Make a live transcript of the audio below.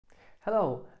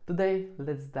Hello! Today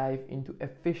let's dive into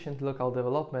efficient local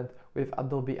development with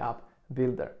Adobe App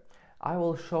Builder. I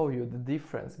will show you the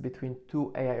difference between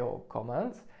two AIO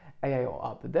commands, AIO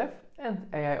App Dev and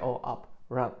AIO App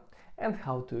Run, and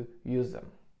how to use them.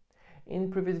 In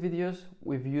previous videos,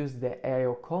 we've used the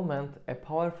AIO command, a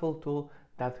powerful tool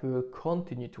that we will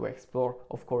continue to explore,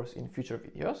 of course, in future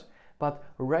videos. But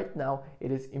right now,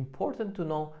 it is important to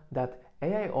know that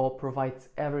AIO provides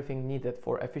everything needed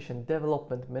for efficient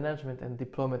development, management, and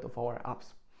deployment of our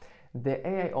apps. The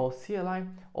AIO CLI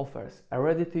offers a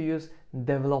ready-to-use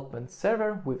development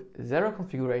server with zero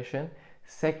configuration,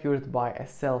 secured by a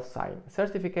self-sign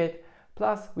certificate,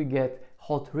 plus we get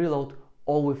hot reload,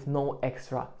 all with no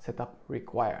extra setup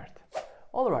required.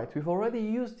 Alright, we've already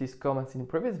used these commands in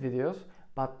previous videos,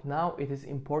 but now it is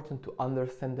important to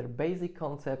understand their basic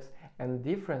concepts and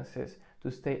differences to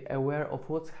stay aware of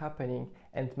what's happening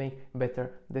and make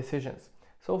better decisions.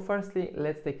 So firstly,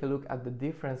 let's take a look at the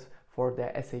difference for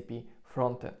the SAP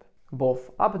frontend.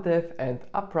 Both AppDev and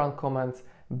AppRun commands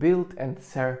build and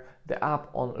serve the app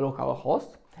on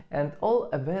localhost, and all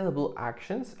available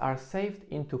actions are saved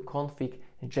into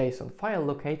config.json file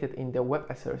located in the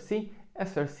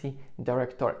WebSRC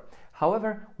directory.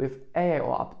 However, with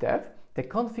AIO AppDev, the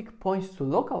config points to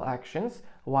local actions,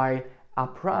 while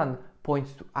AppRun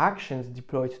points to actions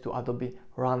deployed to Adobe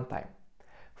Runtime.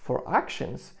 For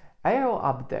actions, AIO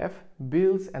AppDev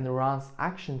builds and runs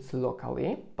actions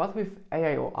locally, but with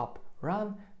AIO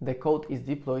AppRun, the code is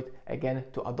deployed again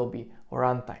to Adobe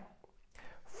Runtime.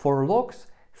 For logs,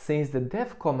 since the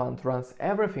dev command runs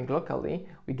everything locally,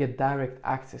 we get direct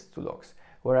access to logs,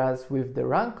 whereas with the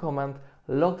run command,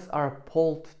 logs are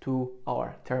pulled to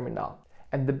our terminal.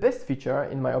 And the best feature,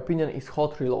 in my opinion, is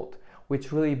hot reload,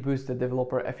 which really boosts the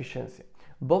developer efficiency.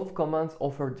 Both commands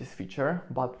offer this feature,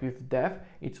 but with dev,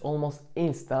 it's almost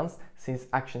instant since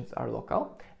actions are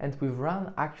local, and with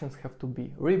run, actions have to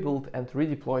be rebuilt and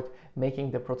redeployed,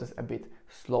 making the process a bit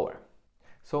slower.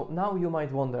 So now you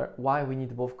might wonder why we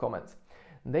need both commands.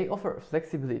 They offer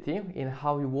flexibility in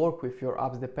how you work with your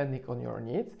apps depending on your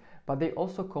needs, but they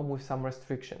also come with some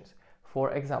restrictions.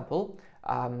 For example,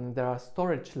 there are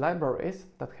storage libraries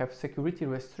that have security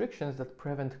restrictions that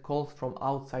prevent calls from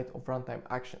outside of runtime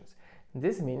actions.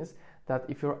 This means that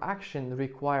if your action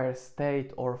requires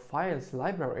state or files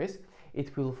libraries,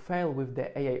 it will fail with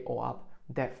the AIO app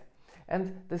dev.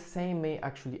 And the same may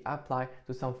actually apply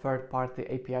to some third-party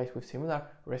APIs with similar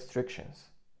restrictions.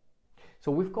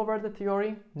 So we've covered the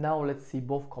theory, now let's see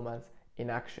both commands in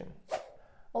action.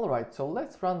 Alright, so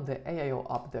let's run the AIO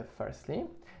app dev firstly.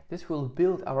 This will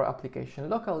build our application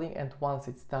locally, and once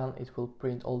it's done, it will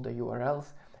print all the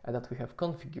URLs that we have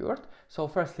configured. So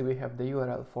firstly, we have the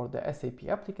URL for the SAP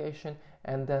application,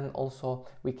 and then also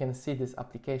we can see this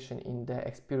application in the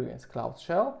Experience Cloud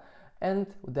Shell. And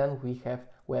then we have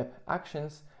web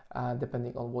actions,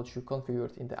 depending on what you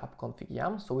configured in the app config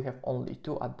yam. So we have only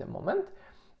two at the moment.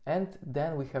 And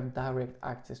then we have direct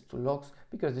access to logs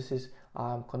because this is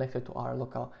connected to our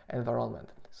local environment.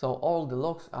 So all the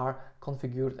logs are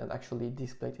configured and actually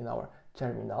displayed in our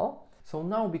terminal. So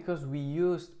now, because we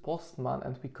used Postman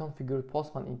and we configured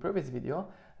Postman in previous video,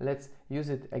 let's use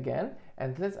it again,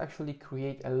 and let's actually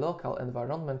create a local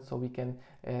environment so we can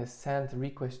send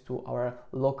requests to our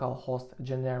local host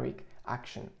generic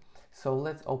action. So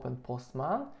let's open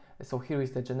Postman. So here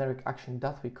is the generic action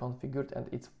that we configured, and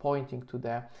it's pointing to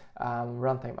the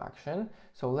runtime action.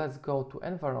 So let's go to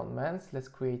environments. Let's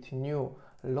create new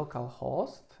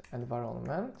localhost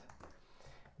environment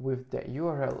with the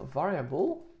URL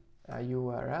variable,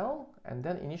 URL, and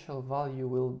then initial value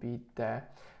will be the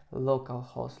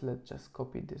localhost. Let's just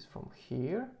copy this from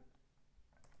here.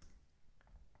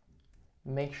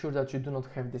 Make sure that you do not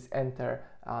have this enter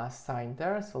sign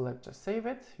there. So let's just save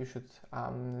it. You should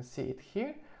see it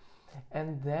here.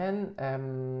 And then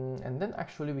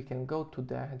actually we can go to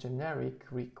the generic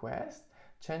request,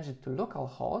 change it to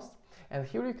localhost, and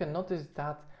here you can notice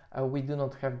that we do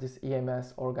not have this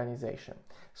EMS organization.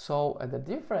 So the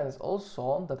difference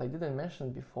also that I didn't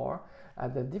mention before,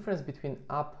 the difference between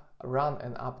AppRun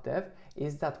and AppDev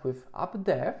is that with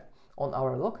AppDev on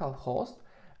our local host,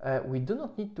 we do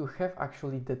not need to have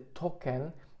actually the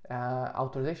token,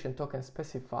 authorization token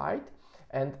specified,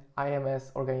 and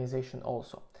IMS organization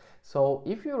also. So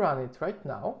if you run it right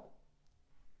now,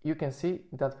 you can see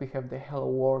that we have the hello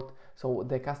world. So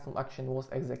the custom action was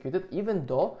executed, even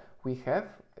though we have,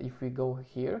 if we go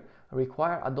here,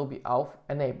 require Adobe Auth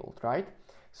enabled, right?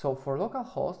 So for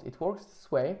localhost, it works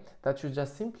this way that you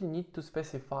just simply need to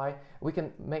specify, we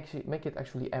can make it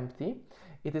actually empty.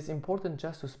 It is important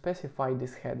just to specify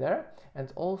this header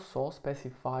and also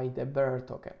specify the bearer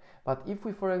token. But if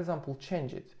we, for example,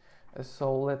 change it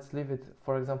So let's leave it,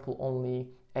 for example, only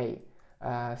A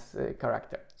as a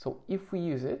character. So if we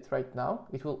use it right now,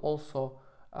 it will also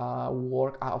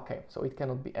work. Okay, so it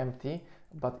cannot be empty,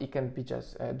 but it can be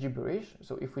just gibberish.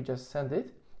 So if we just send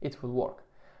it, it will work.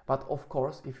 But of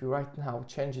course, if you right now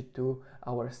change it to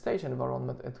our stage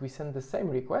environment and we send the same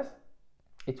request,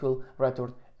 it will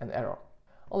return an error.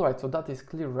 Alright, so that is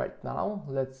clear right now.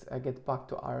 Let's get back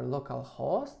to our local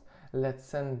host. Let's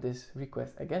send this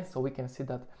request again so we can see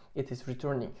that it is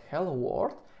returning hello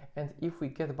world. And if we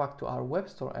get back to our web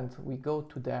store and we go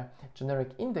to the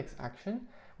generic index action,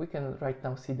 we can right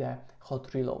now see the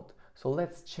hot reload. So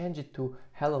let's change it to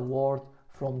hello world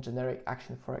from generic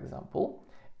action, for example.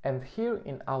 And here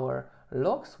in our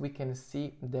logs, we can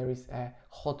see there is a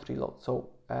hot reload.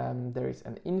 So there is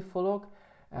an info log,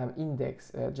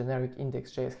 index, generic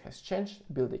index.js has changed,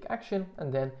 building action,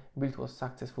 and then build was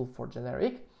successful for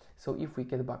generic. So if we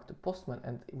get back to Postman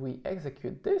and we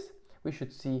execute this, we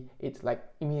should see it like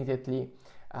immediately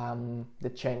the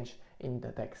change in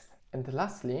the text. And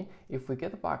lastly, if we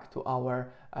get back to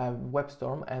our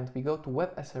WebStorm and we go to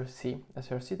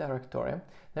src directory,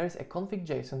 there is a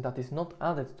config.json that is not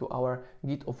added to our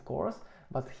Git, of course,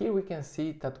 but here we can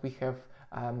see that we have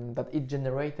that it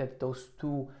generated those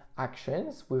two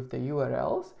actions with the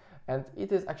URLs, and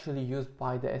it is actually used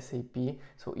by the SAP.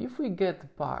 So if we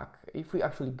get back, if we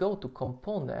actually go to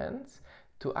components,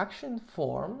 to action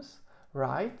forms,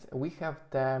 right, we have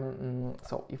them.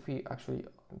 So if we actually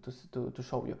to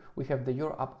show you, we have the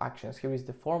your app actions. Here is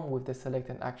the form with the select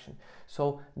an action.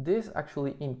 So this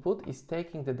actually input is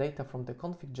taking the data from the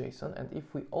config.json, and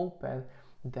if we open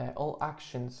the all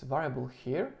actions variable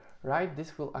here, right,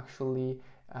 this will actually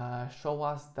show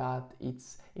us that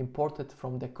it's imported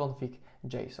from the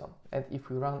config.json. And if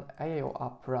we run AIO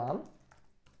app run,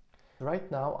 right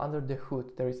now under the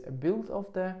hood there is a build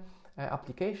of the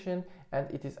application, and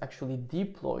it is actually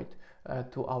deployed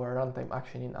to our runtime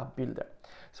action in App Builder.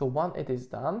 So when it is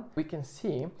done, we can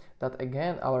see that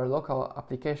again our local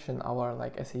application, our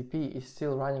like SAP, is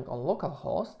still running on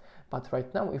localhost. But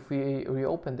right now, if we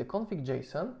reopen the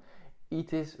config.json,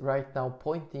 it is right now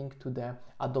pointing to the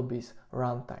Adobe's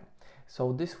runtime.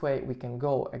 So this way we can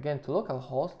go again to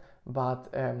localhost,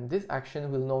 but this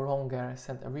action will no longer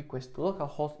send a request to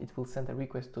localhost, it will send a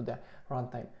request to the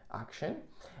runtime action.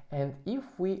 And if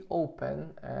we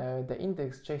open the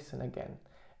index.json again,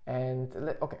 and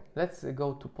let's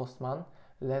go to Postman,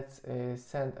 let's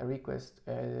send a request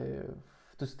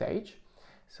to stage.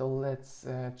 So let's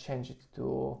change it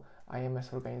to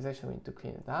IMS organization, we need to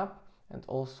clean it up, and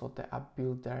also the app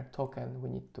builder token, we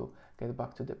need to get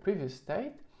back to the previous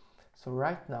state. So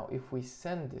right now, if we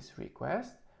send this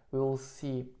request, we will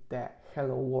see the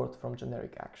hello world from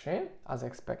generic action as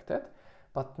expected.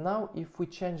 But now if we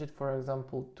change it, for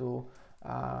example, to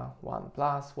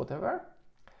 1+, whatever,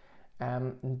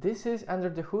 this is under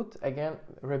the hood, again,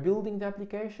 rebuilding the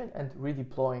application and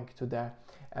redeploying to the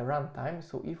runtime.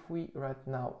 So if we right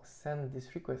now send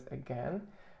this request again,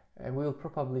 we will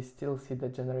probably still see the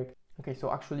generic. Okay,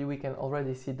 so actually we can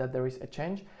already see that there is a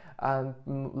change, and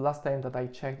last time that I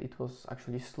checked it was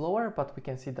actually slower, but we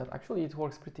can see that actually it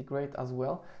works pretty great as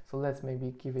well. So let's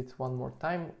maybe give it one more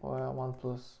time. 1 +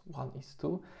 1 is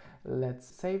 2. Let's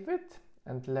save it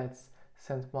and let's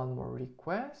send one more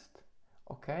request.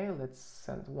 Okay, let's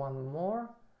send one more.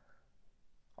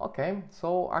 Okay,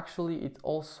 so actually it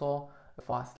also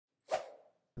fast.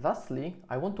 Lastly,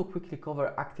 I want to quickly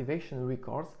cover activation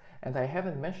records, and I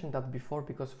haven't mentioned that before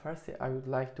because firstly I would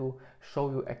like to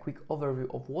show you a quick overview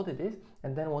of what it is,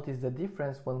 and then what is the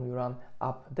difference when we run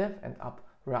app dev and app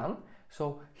run.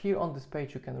 So here on this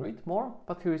page you can read more,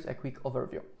 but here is a quick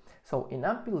overview. So in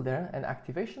App Builder, an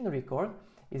activation record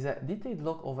is a detailed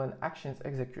log of an action's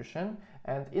execution,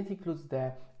 and it includes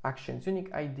the action's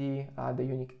unique ID, the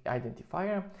unique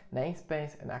identifier,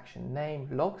 namespace, an action name,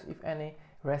 logs if any,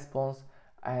 response,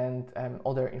 and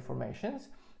other informations.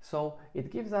 So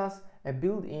it gives us a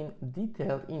built-in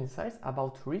detailed insights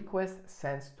about requests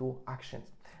sent to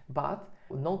actions. But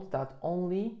note that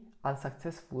only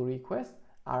unsuccessful requests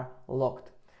are logged.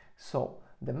 So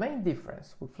the main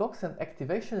difference with logs and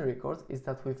activation records is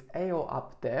that with AO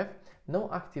App Dev, no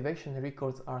activation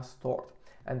records are stored,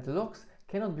 and logs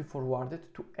cannot be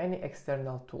forwarded to any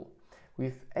external tool.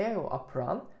 With AO App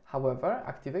Run, however,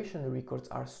 activation records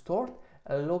are stored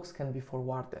and logs can be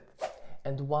forwarded.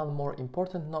 And one more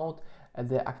important note,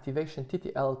 the activation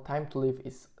TTL time to live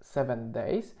is 7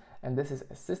 days, and this is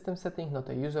a system setting, not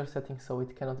a user setting, so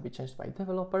it cannot be changed by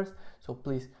developers. So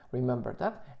please remember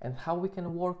that. And how we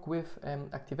can work with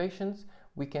activations,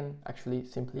 we can actually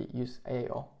simply use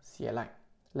AIO CLI.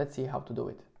 Let's see how to do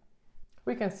it.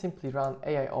 We can simply run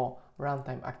AIO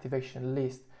runtime activation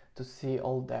list to see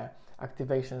all the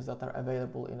activations that are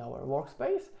available in our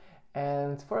workspace.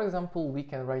 And for example, we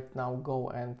can right now go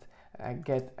and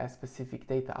get a specific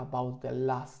data about the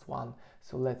last one.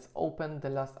 So let's open the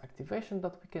last activation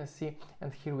that we can see,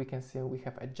 and here we can see we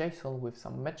have a JSON with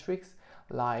some metrics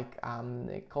like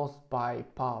cost by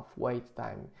path, wait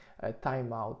time,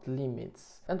 timeout,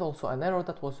 limits, and also an error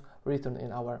that was written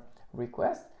in our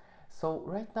request. So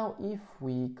right now, if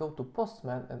we go to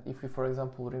Postman and if we, for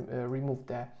example, remove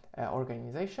the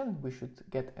organization, we should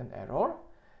get an error.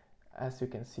 As you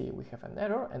can see, we have an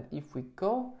error, and if we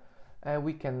go,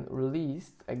 we can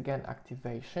release again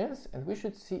activations, and we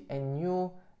should see a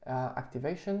new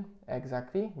activation.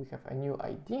 Exactly, we have a new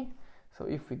ID. So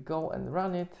if we go and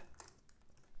run it,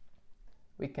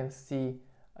 we can see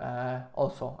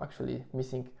also actually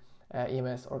missing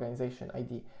EMS organization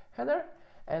ID header,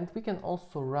 and we can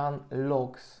also run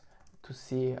logs to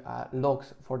see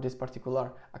logs for this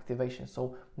particular activation.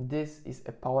 So this is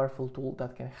a powerful tool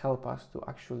that can help us to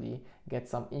actually get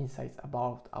some insights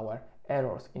about our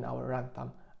errors in our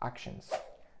runtime actions.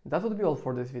 That would be all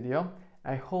for this video.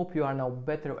 I hope you are now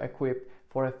better equipped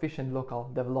for efficient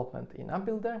local development in App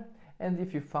Builder. And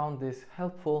if you found this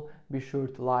helpful, be sure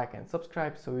to like and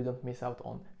subscribe so you don't miss out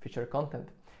on future content.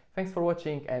 Thanks for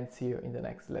watching and see you in the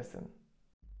next lesson.